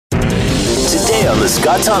today on The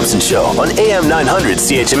Scott Thompson Show on AM 900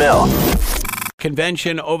 CHML.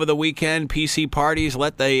 Convention over the weekend. PC parties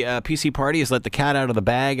let the cat out of the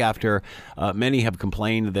bag after many have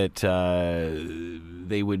complained that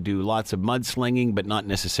they would do lots of mudslinging but not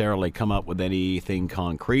necessarily come up with anything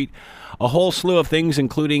concrete. A whole slew of things,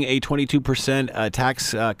 including a 22%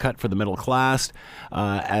 tax cut for the middle class,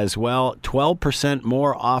 as well 12%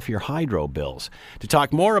 more off your hydro bills. To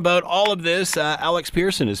talk more about all of this, Alex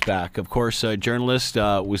Pearson is back. Of course, a journalist,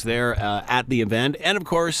 was there at the event, and of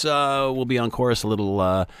course will be on Chorus a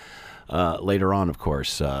little later on, of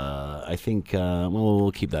course. I think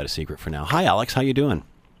we'll keep that a secret for now. Hi, Alex. How you doing?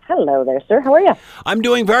 Hello there, sir. How are you? I'm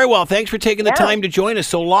doing very well. Thanks for taking the time to join us.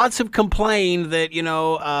 So lots have complained that,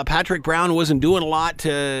 Patrick Brown wasn't doing a lot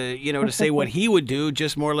to, to say what he would do,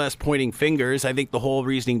 just more or less pointing fingers. I think the whole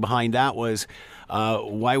reasoning behind that was,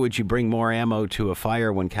 why would you bring more ammo to a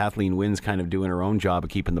fire when Kathleen Wynne's kind of doing her own job of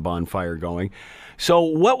keeping the bonfire going? So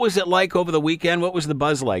what was it like over the weekend? What was the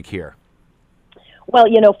buzz like here? Well,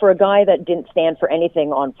 for a guy that didn't stand for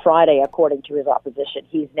anything on Friday, according to his opposition,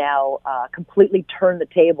 he's now completely turned the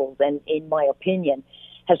tables and, in my opinion,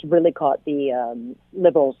 has really caught the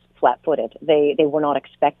Liberals flat-footed. They were not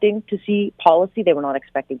expecting to see policy. They were not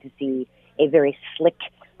expecting to see a very slick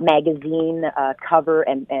magazine cover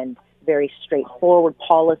and very straightforward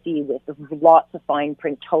policy with lots of fine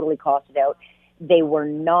print, totally costed out. They were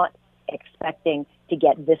not expecting to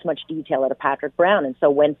get this much detail out of Patrick Brown. And so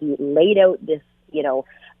when he laid out this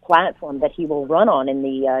platform that he will run on in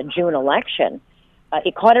the June election,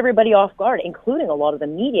 it caught everybody off guard, including a lot of the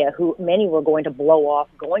media, who many were going to blow off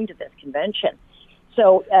going to this convention.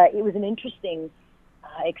 So it was an interesting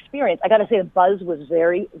experience. I got to say the buzz was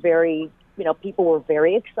very, very, people were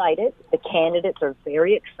very excited. The candidates are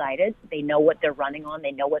very excited. They know what they're running on.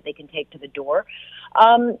 They know what they can take to the door.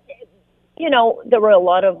 There were a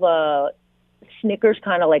lot of snickers,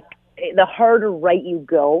 kind of like, the harder right you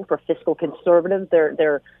go for fiscal conservatives,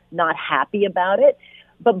 they're not happy about it.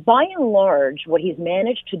 But by and large, what he's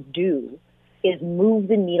managed to do is move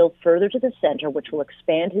the needle further to the center, which will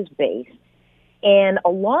expand his base. And a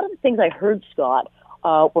lot of the things I heard, Scott,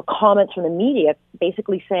 were comments from the media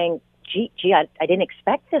basically saying, gee, I didn't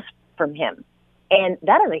expect this from him. And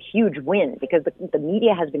that is a huge win, because the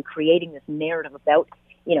media has been creating this narrative about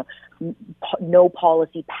no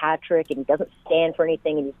policy Patrick, and he doesn't stand for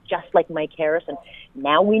anything, and he's just like Mike Harris. And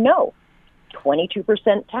now we know 22%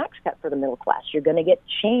 tax cut for the middle class. You're going to get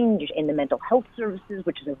change in the mental health services,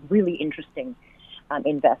 which is a really interesting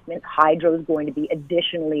investment. Hydro is going to be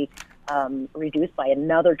additionally reduced by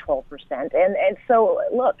another 12%. And so,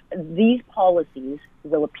 look, these policies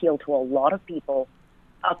will appeal to a lot of people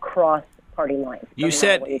across party lines. You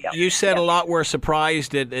said a lot were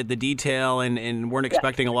surprised at the detail and weren't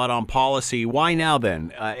expecting a lot on policy. Why now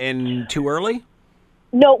then? And too early?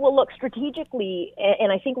 No, well, look, strategically,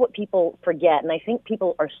 and I think what people forget, and I think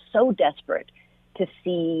people are so desperate to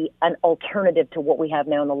see an alternative to what we have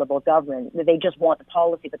now in the Liberal government, that they just want the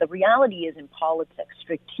policy. But the reality is, in politics,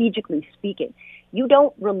 strategically speaking, you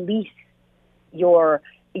don't release your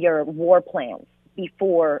war plans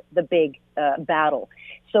before the big battle.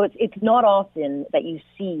 So it's not often that you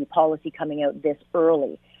see policy coming out this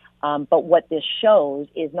early. But what this shows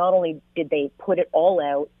is not only did they put it all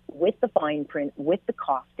out with the fine print, with the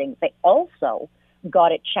costing, they also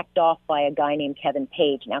got it checked off by a guy named Kevin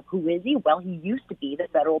Page. Now, who is he? Well, he used to be the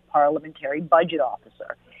federal parliamentary budget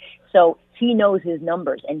officer. So he knows his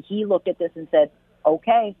numbers, and he looked at this and said,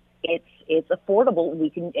 okay, it's affordable. We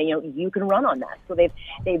can, you can run on that. So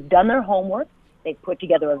they've done their homework. They've put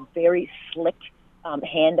together a very slick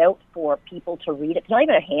handout for people to read. It's not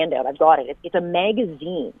even a handout. I've got it. It's a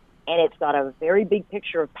magazine, and it's got a very big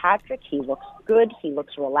picture of Patrick. He looks good. He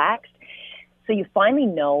looks relaxed. So you finally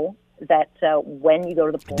know that when you go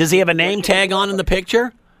to the polls. Does he have a name tag on in the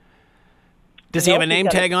picture? Does he have a name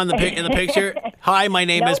tag on in the picture? Hi, my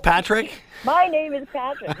name is Patrick. My name is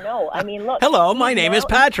Patrick. No, I mean, look. Hello, my name is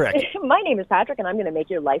Patrick. My name is Patrick, and I'm going to make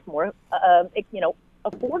your life more,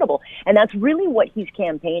 affordable. And that's really what he's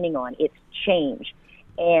campaigning on. It's change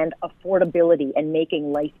and affordability and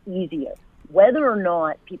making life easier. Whether or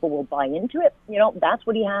not people will buy into it, that's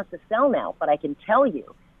what he has to sell now. But I can tell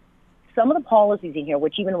you, some of the policies in here,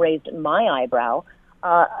 which even raised my eyebrow,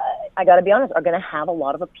 I got to be honest, are going to have a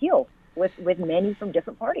lot of appeal with many from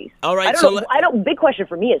different parties. All right. Big question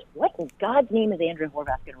for me is, what in God's name is Andrea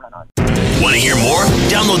Horwath going to run on? Want to hear more?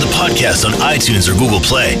 Download the podcast on iTunes or Google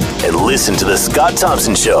Play and listen to The Scott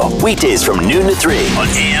Thompson Show weekdays from noon to 3 on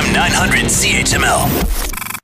AM 900 CHML.